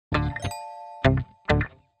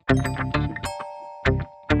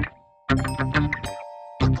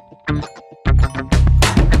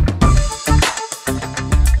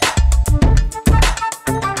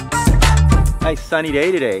sunny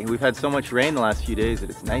day today. We've had so much rain the last few days that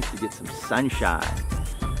it's nice to get some sunshine.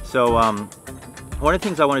 So one of the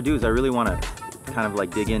things I want to do is I really want to kind of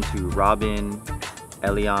like dig into Robin,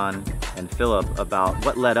 Elian, and Philip about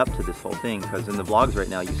what led up to this whole thing, because in the vlogs right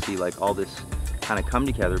now you see like all this kind of come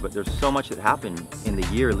together, but there's so much that happened in the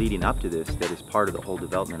year leading up to this that is part of the whole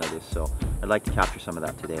development of this. So I'd like to capture some of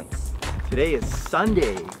that today. Today is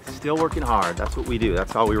Sunday, still working hard. That's what we do,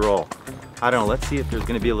 that's how we roll. I don't know, let's see if there's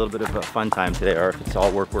going to be a little bit of a fun time today or if it's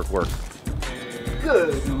all work, work, work.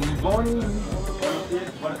 Good morning.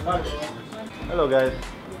 Hello guys.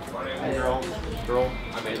 Hey girl.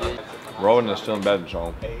 Rowan is still in bed,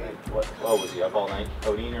 so. What was he up all night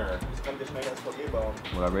coding or?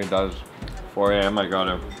 Whatever he does. 4 AM I got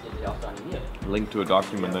a link to a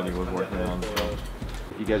document that he was working on. So.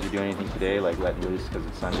 You guys are doing anything today, like letting loose because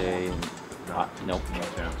it's Sunday and not? Nope. No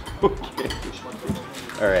chance. Okay.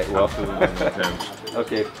 Alright, well. Absolutely no chance.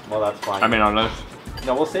 Okay, well that's fine. I mean, unless.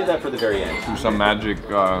 No, we'll save that for the very end. Through some magic,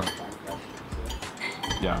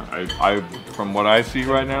 yeah, I from what I see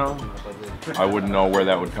right now, I wouldn't know where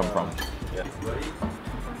that would come from. Yeah.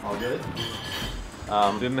 All good?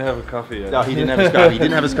 Didn't have a coffee yet. No, he didn't have his coffee. He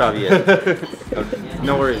didn't have his coffee yet.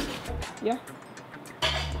 No worries. Yeah.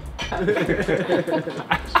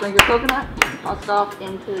 Sprinkle coconut, hot stuff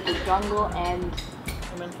into the jungle and...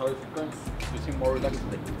 How is it going? You seem more relaxed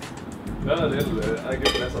today. No, a little bit. I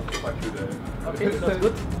get less of the fuck today. Okay, that's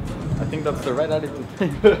good. I think that's the right attitude.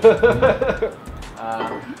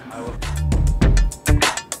 I will...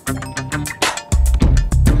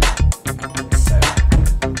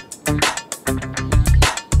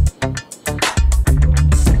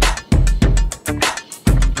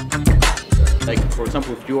 Like, for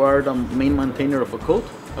example, if you are the main maintainer of a code,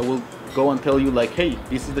 I will go and tell you like, hey,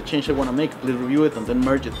 this is the change I want to make, please review it and then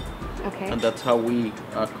merge it. Okay. And that's how we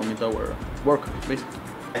commit our work, basically.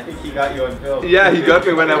 I think he got you on film. Yeah, he got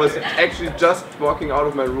me when I was actually just walking out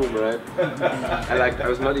of my room, right? I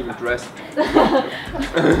was not even dressed.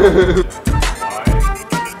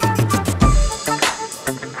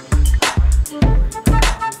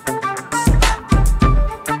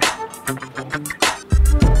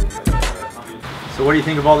 So what do you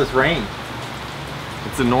think of all this rain?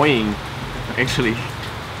 It's annoying, actually.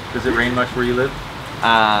 Does it rain much where you live?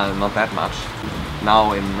 Not that much.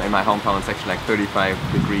 Now in my hometown it's actually like 35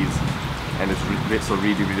 degrees and it's so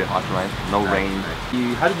really hot, right? No rain.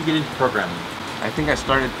 How did you get into programming? I think I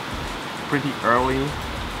started pretty early.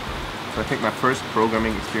 So I think my first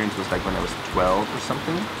programming experience was like when I was 12 or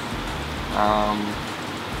something.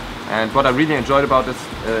 And what I really enjoyed about it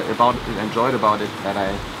that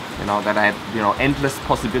I had endless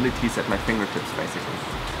possibilities at my fingertips basically.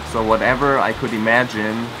 So whatever I could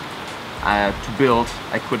imagine to build,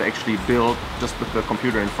 I could actually build just with the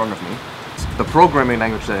computer in front of me. The programming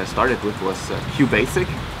language that I started with was QBasic,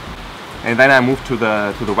 and then I moved to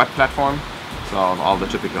the web platform. So all the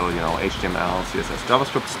typical HTML, CSS,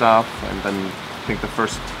 JavaScript stuff, and then I think the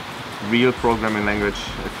first real programming language,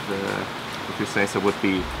 if you say so, would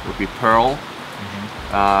be Perl,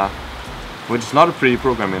 which is not a pretty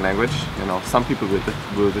programming language. Some people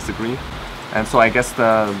will disagree. And so I guess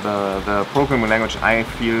the programming language I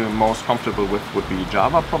feel most comfortable with would be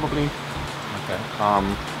Java, probably. Okay.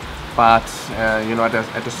 But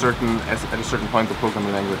at a certain point, the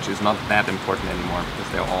programming language is not that important anymore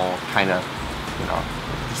because they're all kind of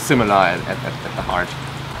similar at the heart.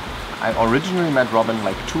 I originally met Robin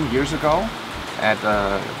like 2 years ago at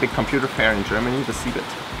a big computer fair in Germany, the CeBIT.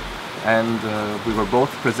 And we were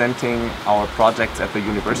both presenting our projects at the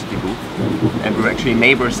university booth, and we were actually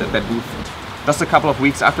neighbors at that booth. Just a couple of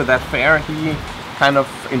weeks after that fair, he kind of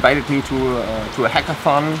invited me to a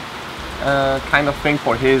hackathon kind of thing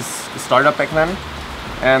for his startup back then,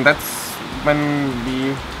 and that's when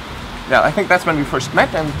I think that's when we first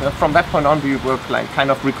met. And from that point on, we were like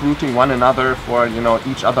kind of recruiting one another for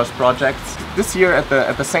each other's projects. This year at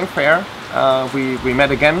the same fair, we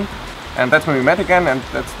met again. And that's when we met again, and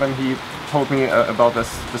that's when he told me about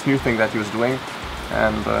this new thing that he was doing,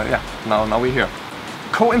 and now we're here.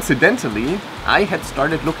 Coincidentally, I had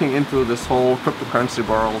started looking into this whole cryptocurrency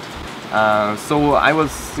world, so I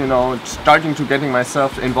was starting to getting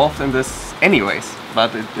myself involved in this anyways,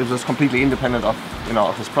 but it was completely independent of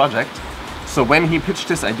of his project. So when he pitched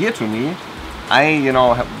this idea to me,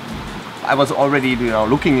 I was already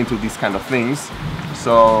looking into these kind of things.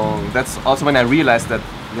 So that's also when I realized that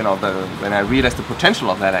when I realized the potential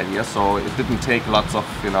of that idea. So it didn't take lots of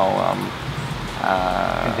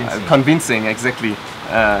convincing exactly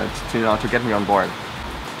to get me on board.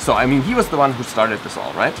 So I mean, he was the one who started this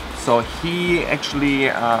all, right? So he actually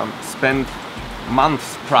spent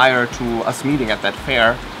months prior to us meeting at that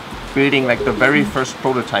fair building like the very first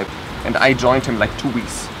prototype, and I joined him like 2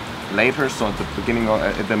 weeks later, so at the beginning of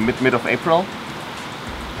at the mid of April.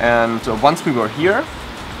 And once we were here,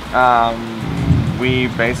 we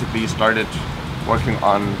basically started working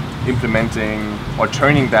on implementing or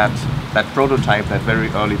turning that prototype, that very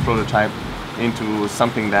early prototype, into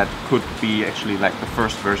something that could be actually like the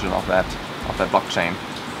first version of that blockchain.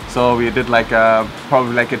 So we did like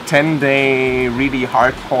probably like a 10-day really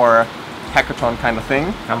hardcore hackathon kind of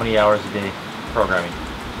thing. How many hours a day programming?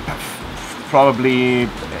 Probably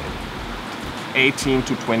 18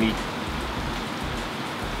 to 20.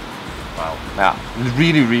 Wow. Yeah,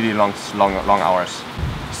 really long hours.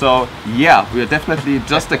 So yeah, we are definitely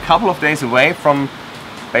just a couple of days away from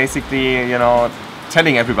basically, you know,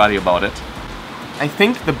 telling everybody about it. I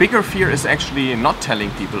think the bigger fear is actually not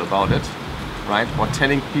telling people about it, right? Or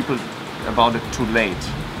telling people about it too late.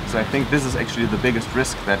 So I think this is actually the biggest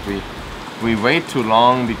risk, that we wait too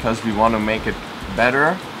long because we want to make it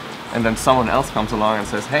better, and then someone else comes along and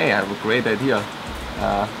says, hey, I have a great idea.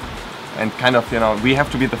 And kind of, you know, we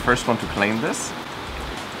have to be the first one to claim this.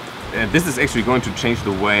 This is actually going to change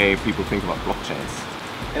the way people think about blockchains.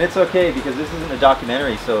 And it's okay, because this isn't a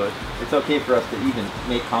documentary, so it's okay for us to even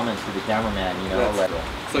make comments to the cameraman, you know. Like,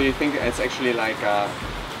 so you think it's actually like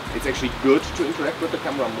it's actually good to interact with the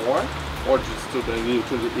camera more, or just to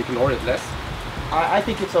ignore it less? I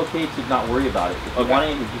think it's okay to not worry about it. If you want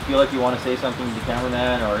to, if you feel like you want to say something to the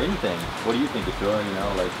cameraman or anything, what do you think, Atul? You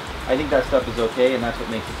know, like, I think that stuff is okay, and that's what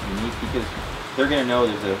makes it unique, because they're gonna know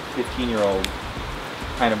there's a 15-year-old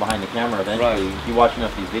kind of behind the camera eventually. Right. You watch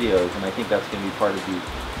enough of these videos, and I think that's gonna be part of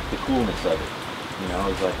the coolness of it. You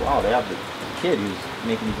know, it's like, wow, they have this kid who's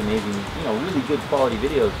making these amazing, you know, really good quality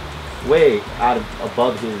videos, way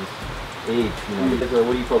above his age. You know,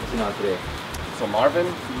 what are you focusing on today? So Marvin,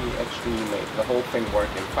 he actually made the whole thing work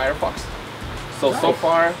in Firefox. So nice. So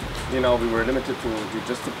far, you know, we were limited to, we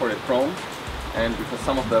just supported Chrome, and because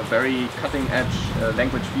some of the very cutting-edge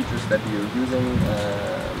language features that we are using,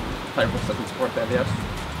 Firefox doesn't support that yet.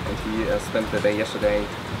 And he spent the day yesterday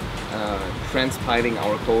transpiling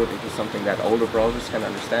our code into something that older browsers can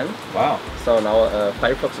understand. Wow. So now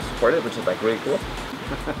Firefox is supported, which is like really cool.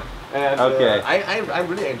 And okay. I'm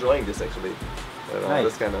really enjoying this actually. Nice.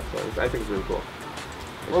 This kind of stuff. I think it's really cool.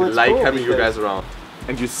 Well, it's like cool having you guys around.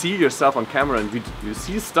 And you see yourself on camera, and you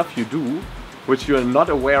see stuff you do which you are not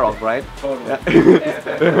aware of, right? Totally.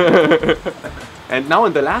 And now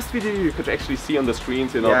in the last video you could actually see on the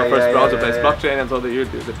screens, you know, the first browser plays blockchain, and so that you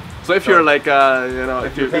do it. So if you're like, you know,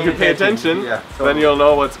 if you pay attention, then you'll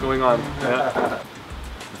know what's going on. The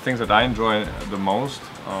things that I enjoy the most,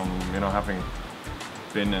 you know, having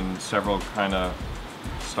been in several kind of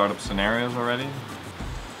startup scenarios already,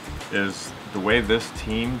 is the way this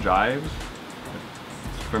team jives.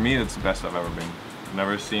 For me, it's the best I've ever been. I've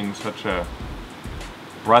never seen such a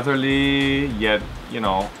brotherly, yet, you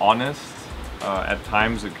know, honest. At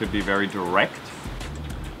times it could be very direct.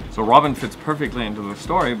 So Robin fits perfectly into the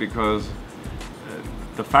story, because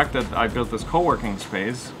the fact that I built this co-working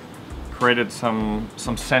space created some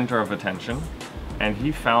center of attention, and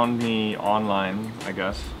he found me online, I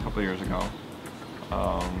guess, a couple of years ago.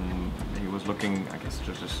 He was looking, I guess,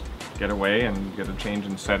 to just get away and get a change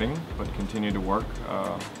in setting, but continue to work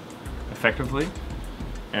effectively.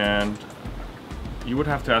 And you would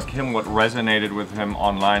have to ask him what resonated with him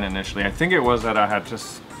online initially. I think it was that I had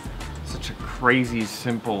just such a crazy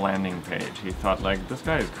simple landing page. He thought, like, this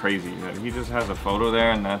guy is crazy, that he just has a photo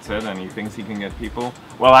there and that's it, and he thinks he can get people.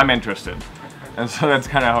 Well, I'm interested. And so that's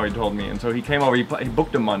kind of how he told me. And so he came over, he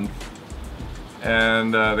booked a month.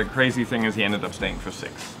 And the crazy thing is he ended up staying for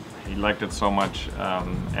 6. He liked it so much,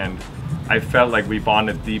 and I felt like we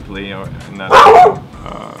bonded deeply in that,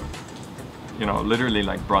 you know, literally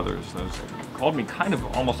like brothers. He called me kind of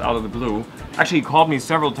almost out of the blue. Actually, he called me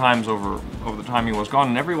several times over the time he was gone,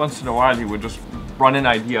 and every once in a while he would just run an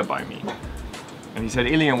idea by me. And he said,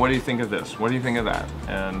 Ilian, what do you think of this? What do you think of that?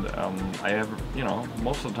 And I have, you know,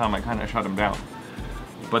 most of the time I kind of shut him down.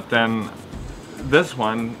 But then this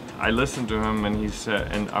one, I listened to him, and he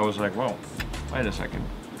said, and I was like, whoa, wait a second.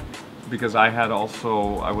 Because I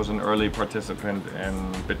was an early participant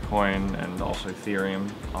in Bitcoin and also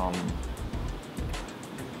Ethereum.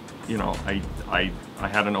 You know, I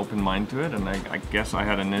had an open mind to it, and I guess I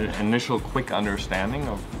had an initial quick understanding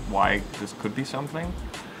of why this could be something.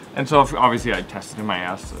 And so obviously I tested him, I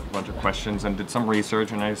asked a bunch of questions and did some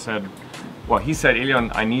research, and I said, well, he said,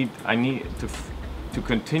 Ilian, I need to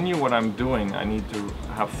continue what I'm doing, I need to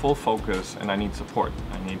have full focus, and I need support.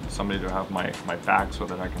 I need somebody to have my back so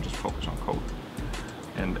that I can just focus on code.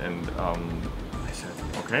 And I said,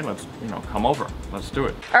 okay. okay, let's, come over. Let's do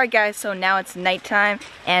it. All right guys, so now it's nighttime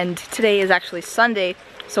and today is actually Sunday.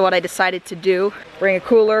 So what I decided to do, bring a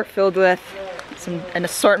cooler filled with an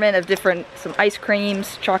assortment of some ice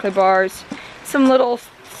creams, chocolate bars, some little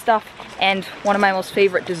stuff, and one of my most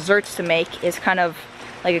favorite desserts to make is kind of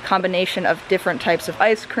like a combination of different types of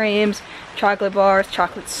ice creams, chocolate bars,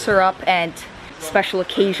 chocolate syrup, and special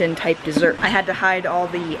occasion type dessert. I had to hide all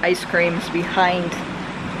the ice creams behind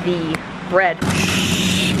the bread.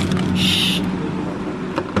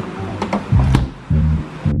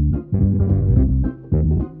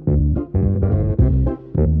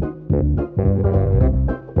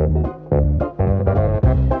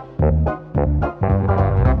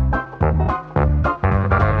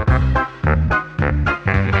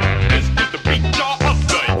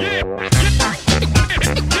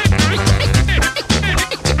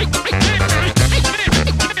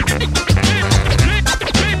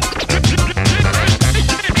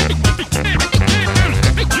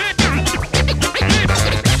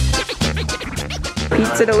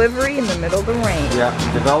 Pizza delivery in the middle of the rain. Yeah,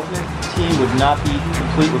 development team would not be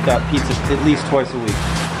complete without pizza at least twice a week.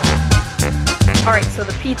 Alright, so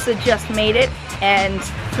the pizza just made it, and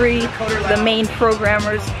the main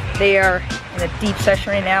programmers, they are in a deep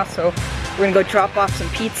session right now, so we're gonna go drop off some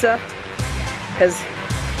pizza, because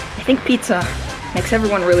I think pizza makes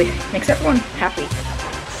everyone happy.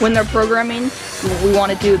 When they're programming, we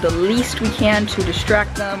want to do the least we can to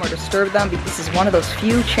distract them or disturb them, because this is one of those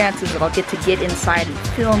few chances that I'll get to get inside and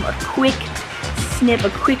film a quick snip, a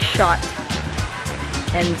quick shot,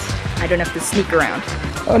 and I don't have to sneak around.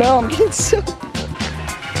 Oh no, I'm getting so...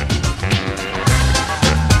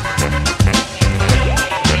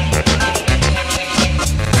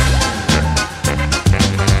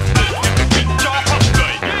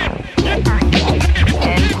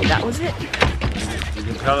 And that was it. You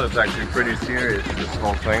can tell it's actually pretty serious, this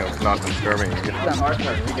whole thing. It's not disturbing.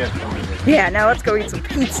 Yeah, now let's go eat some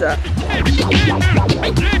pizza.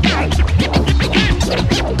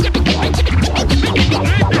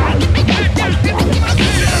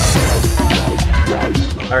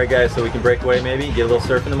 Alright guys, so we can break away maybe, get a little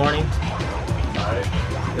surf in the morning.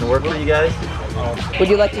 Gonna work for you guys? Would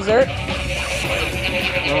you like dessert?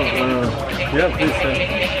 Yeah,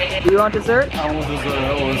 please. Do you want dessert? I want dessert.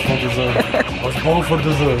 I always want dessert. Let's go for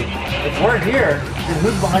dessert. If we're here, then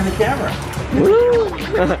who's behind the camera? Woo!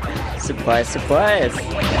 Surprise, surprise!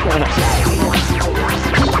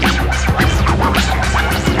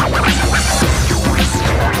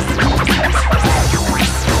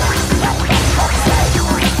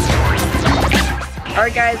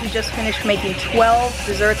 Alright guys, we just finished making 12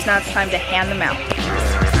 desserts, now it's time to hand them out.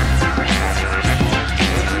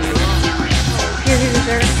 Here's your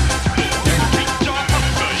dessert.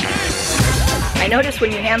 I notice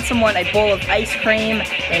when you hand someone a bowl of ice cream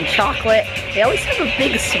and chocolate, they always have a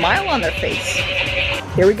big smile on their face.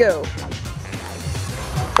 Here we go.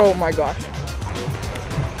 Oh my gosh.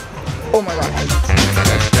 Oh my gosh.